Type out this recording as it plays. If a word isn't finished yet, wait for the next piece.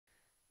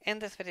In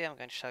this video I'm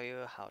going to show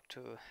you how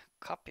to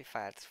copy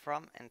files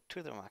from and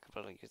to the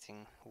reMarkable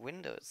using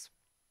Windows.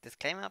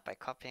 Disclaimer, by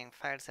copying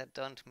files I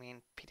don't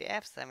mean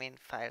PDFs, I mean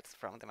files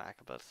from the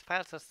reMarkable's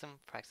file system,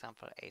 for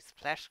example a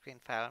splash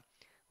screen file,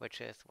 which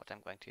is what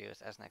I'm going to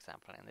use as an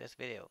example in this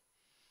video.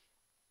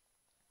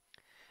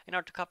 In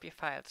order to copy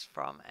files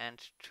from and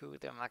to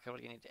the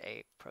reMarkable you need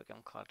a program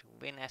called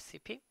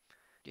WinSCP.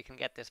 You can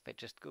get this by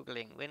just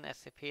googling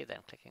WinSCP, then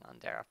clicking on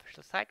their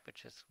official site,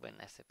 which is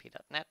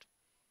winscp.net.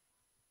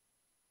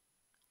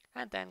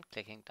 And then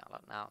clicking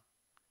download now.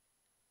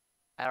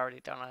 I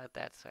already downloaded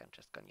that, so I'm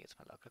just going to use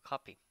my local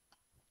copy.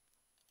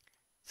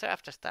 So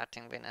after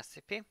starting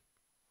WinSCP,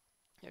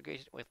 you're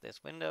greeted with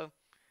this window.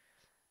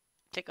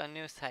 Click on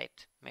new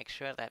site. Make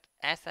sure that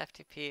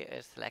SFTP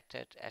is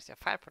selected as your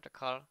file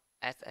protocol.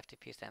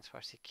 SFTP stands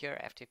for secure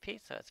FTP,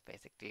 so it's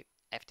basically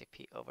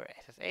FTP over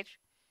SSH.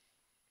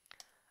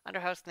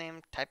 Under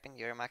hostname, type in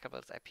your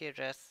reMarkable's IP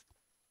address.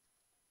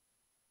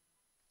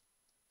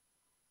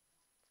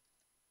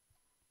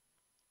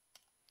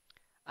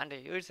 Under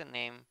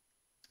username,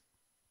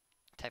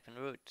 type in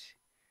root.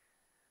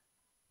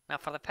 Now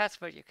for the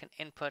password, you can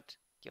input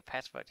your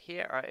password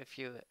here, or if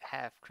you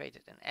have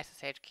created an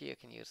SSH key, you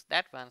can use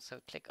that one. So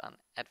click on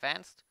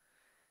Advanced.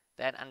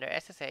 Then under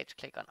SSH,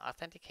 click on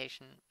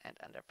Authentication, and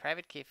under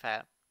Private Key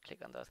File, click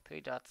on those three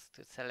dots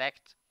to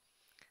select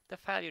the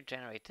file you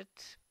generated.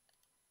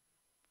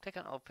 Click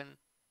on Open,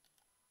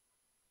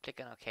 click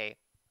on OK,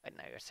 and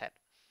now you're set.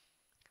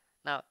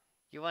 Now,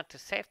 you want to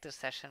save this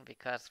session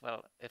because,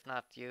 well, if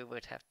not, you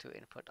would have to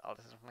input all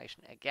this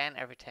information again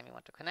every time you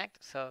want to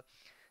connect. So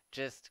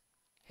just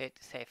hit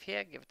save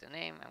here, give it a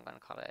name. I'm going to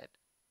call it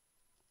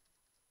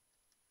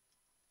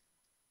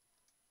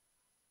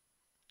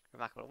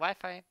reMarkable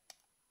Wi-Fi.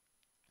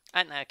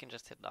 And now you can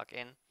just hit log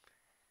in,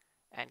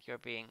 and you're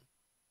being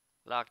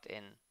logged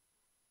in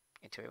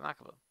into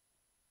reMarkable.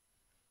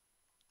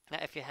 Now,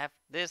 if you have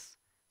this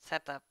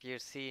set up, you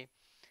see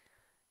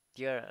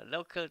your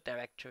local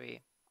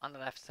directory on the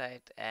left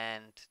side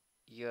and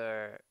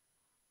your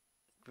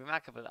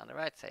reMarkable on the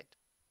right side.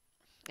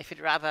 If you'd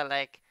rather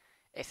like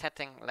a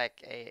setting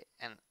like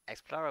an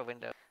Explorer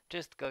window,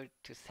 just go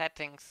to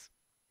Settings,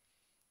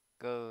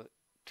 go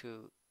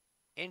to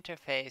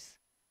Interface,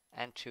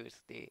 and choose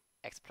the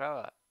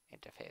Explorer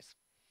interface.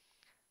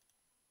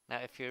 Now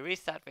if you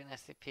restart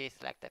WinSCP,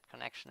 select that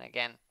connection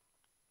again,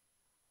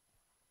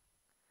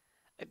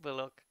 it will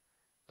look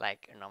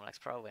like a normal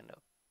Explorer window.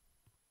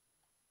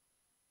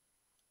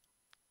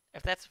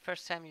 If that's the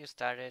first time you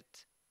started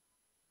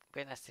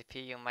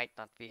WinSCP, you might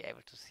not be able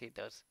to see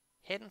those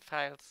hidden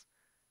files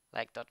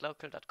like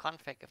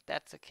 .local.config. If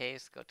that's the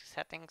case, go to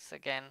Settings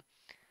again,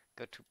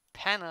 go to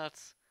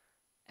Panels,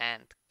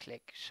 and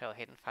click Show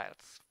Hidden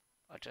Files.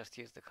 Or just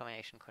use the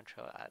combination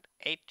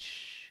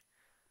Ctrl-Alt-H,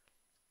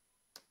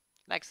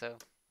 like so,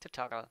 to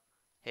toggle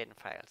hidden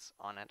files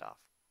on and off.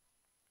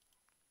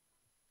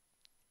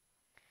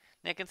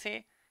 Now you can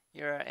see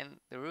you're in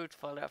the root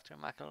folder of the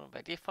reMarkable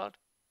by default.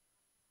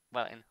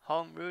 Well, in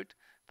home root,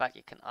 but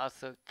you can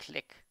also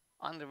click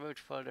on the root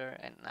folder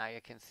and now you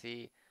can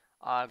see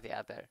all the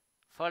other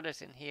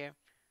folders in here.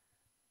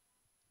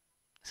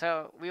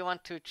 So we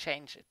want to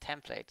change a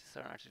template. So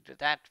in order to do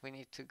that, we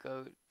need to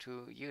go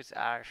to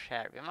USR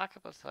share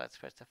reMarkable. So let's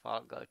first of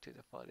all go to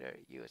the folder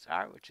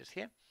USR, which is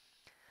here.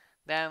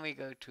 Then we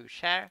go to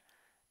share,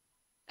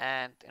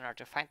 and in order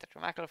to find that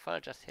reMarkable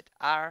folder, just hit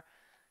R.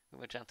 We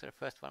will jump to the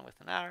first one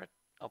with an R,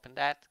 open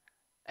that,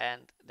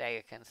 and there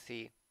you can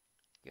see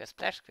your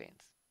splash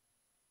screens.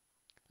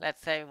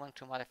 Let's say we want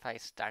to modify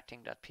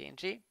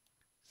starting.png.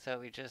 So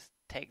we just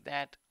take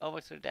that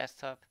over to the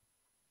desktop,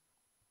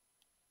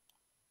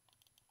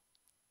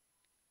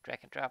 drag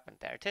and drop, and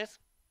there it is.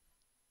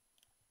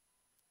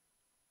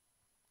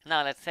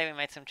 Now let's say we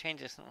made some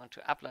changes and want to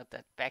upload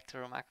that back to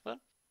reMarkable.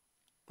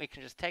 We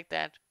can just take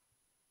that,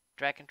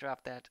 drag and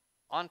drop that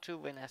onto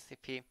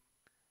WinSCP,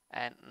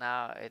 and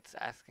now it's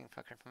asking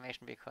for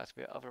confirmation because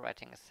we're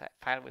overwriting a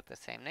file with the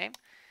same name.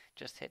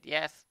 Just hit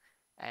yes,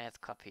 and it's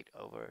copied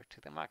over to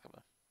the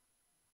reMarkable.